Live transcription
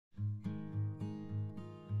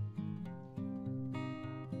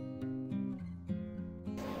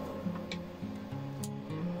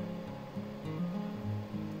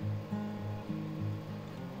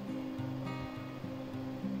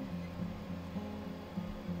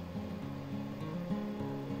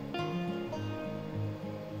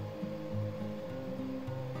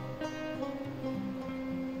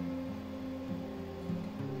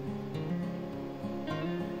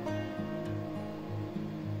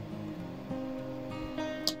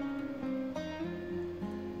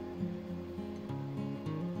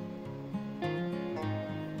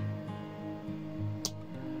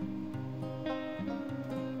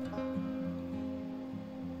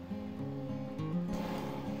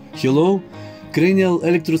Hello, cranial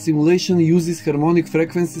electrostimulation uses harmonic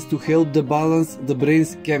frequencies to help balance the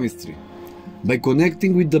brain's chemistry. By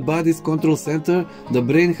connecting with the body's control center, the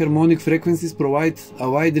brain harmonic frequencies provide a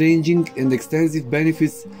wide-ranging and extensive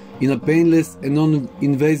benefits in a painless and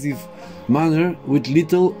non-invasive manner with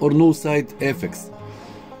little or no side effects.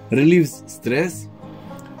 Relieves stress,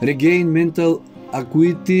 regain mental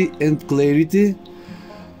acuity and clarity,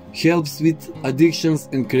 helps with addictions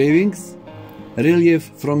and cravings,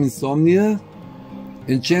 relief from insomnia,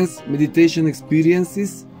 enhance meditation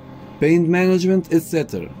experiences, pain management,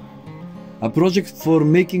 etc. A project for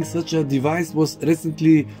making such a device was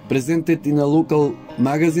recently presented in a local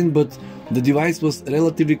magazine, but the device was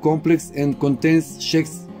relatively complex and contains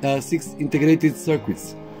 6 integrated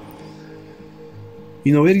circuits.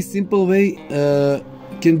 In a very simple way,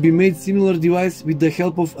 can be made similar device with the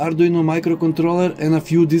help of Arduino microcontroller and a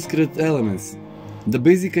few discrete elements. The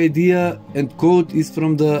basic idea and code is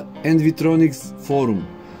from the Envitronics forum.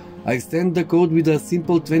 I extend the code with a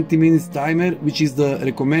simple 20 minutes timer, which is the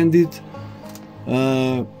recommended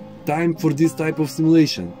time for this type of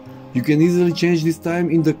simulation. You can easily change this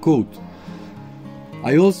time in the code.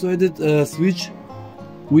 I also added a switch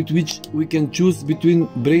with which we can choose between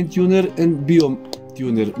BrainTuner and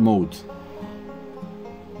BioTuner mode.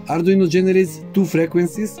 Arduino generates 2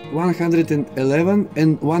 frequencies, 111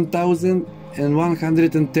 and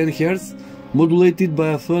 1110 Hz, modulated by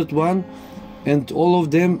a third one, and all of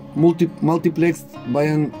them multiplexed by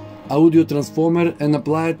an audio transformer and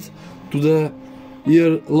applied to the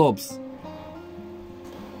ear lobes.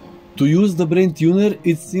 To use the BrainTuner,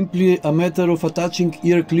 it's simply a matter of attaching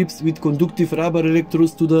ear clips with conductive rubber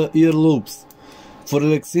electrodes to the ear lobes. For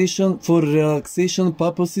relaxation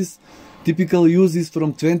purposes, typical use is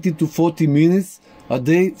from 20 to 40 minutes a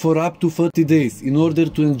day for up to 30 days in order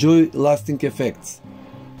to enjoy lasting effects.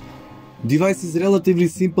 Device is relatively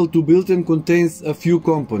simple to build and contains a few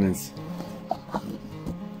components.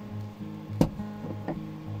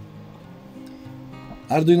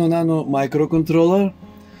 Arduino Nano microcontroller,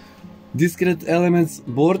 discrete elements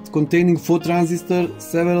board containing 4 transistors,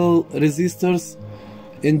 several resistors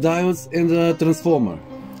and diodes, and a transformer.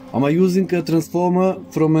 I'm using a transformer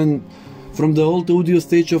from the old audio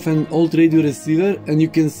stage of an old radio receiver, and you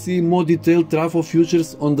can see more detailed trafo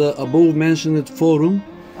features on the above mentioned forum.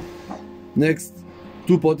 Next,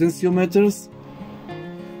 2 potentiometers,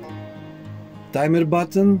 timer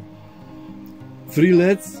button, 3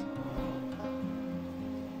 LEDs,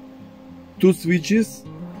 2 switches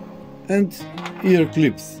and ear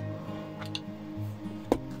clips.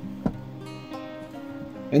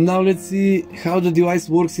 And now let's see how the device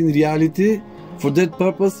works in reality. For that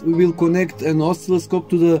purpose, we will connect an oscilloscope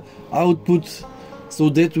to the output so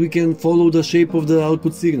that we can follow the shape of the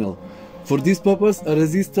output signal. For this purpose, a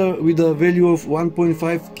resistor with a value of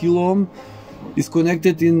 1.5 kilo ohm is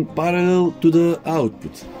connected in parallel to the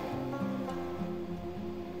output.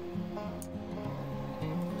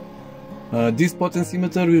 This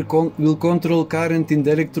potentiometer will control current in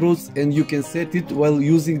the electrodes, and you can set it while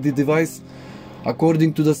using the device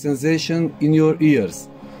according to the sensation in your ears.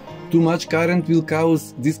 Too much current will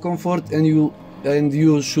cause discomfort, and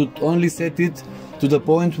you should only set it to the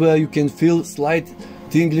point where you can feel slight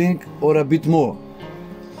tingling or a bit more.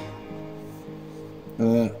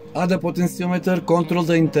 Other potentiometer control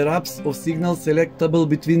the interrupts of signals selectable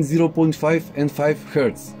between 0.5 and 5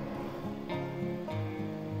 Hz.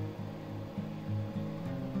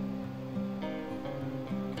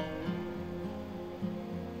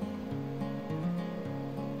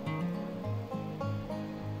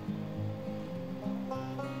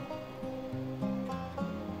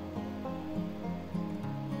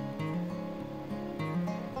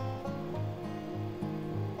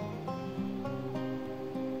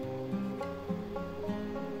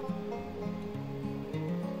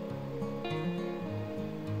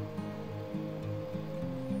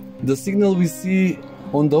 The signal we see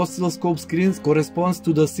on the oscilloscope screens corresponds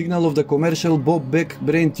to the signal of the commercial Bob Beck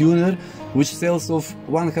BrainTuner, which sells of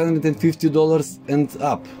 $150 and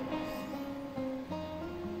up.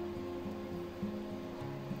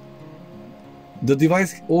 The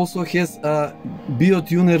device also has a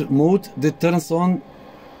BioTuner mode that turns on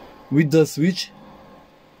with the switch.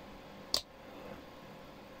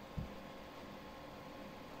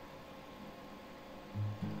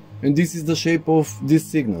 And this is the shape of this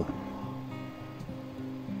signal.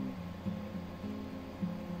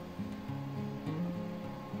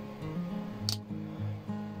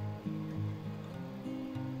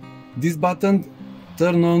 This button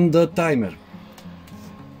turns on the timer.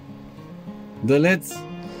 The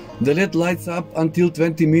LED lights up until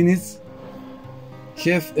 20 minutes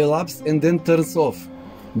have elapsed and then turns off.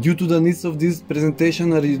 Due to the needs of this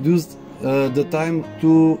presentation, I reduced the time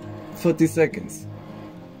to 30 seconds.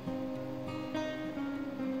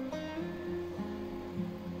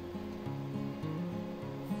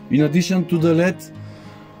 In addition to the LED,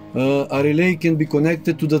 a relay can be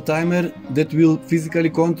connected to the timer that will physically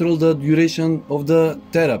control the duration of the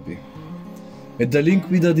therapy. At the link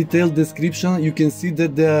with a detailed description, you can see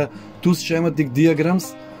that there are two schematic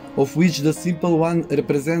diagrams, of which the simple one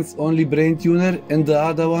represents only BrainTuner and the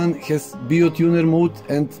other one has BioTuner mode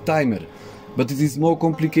and timer, but it is more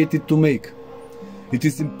complicated to make. It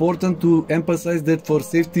is important to emphasize that for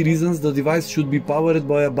safety reasons the device should be powered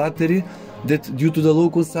by a battery that, due to the low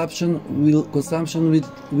consumption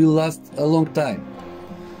will last a long time.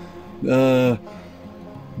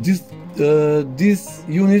 This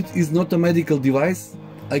unit is not a medical device.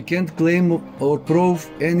 I can't claim or prove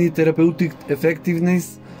any therapeutic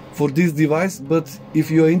effectiveness for this device, but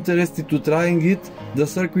if you are interested to trying it, the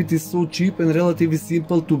circuit is so cheap and relatively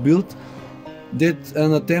simple to build that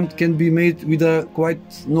an attempt can be made with quite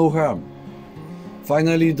no harm.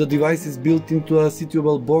 Finally, the device is built into a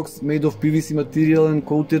suitable box made of PVC material and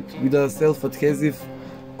coated with a self-adhesive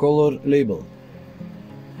color label.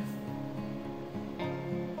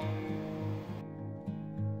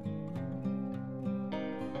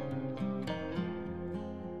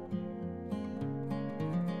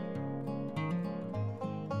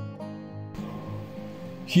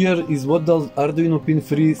 Here is what the Arduino pin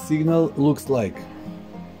 3 signal looks like.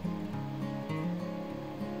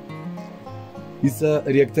 It's a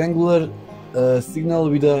rectangular signal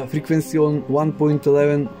with a frequency on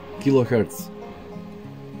 1.11 kHz.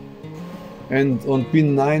 And on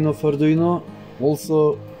pin 9 of Arduino,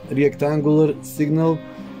 also rectangular signal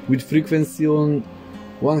with frequency on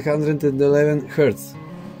 111 Hz.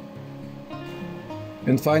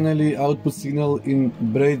 And finally, output signal in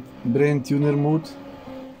BrainTuner mode.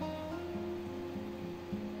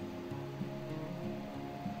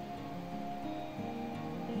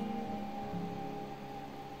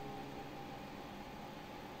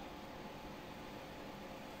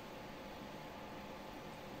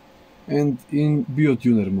 And in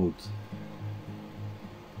BioTuner mode.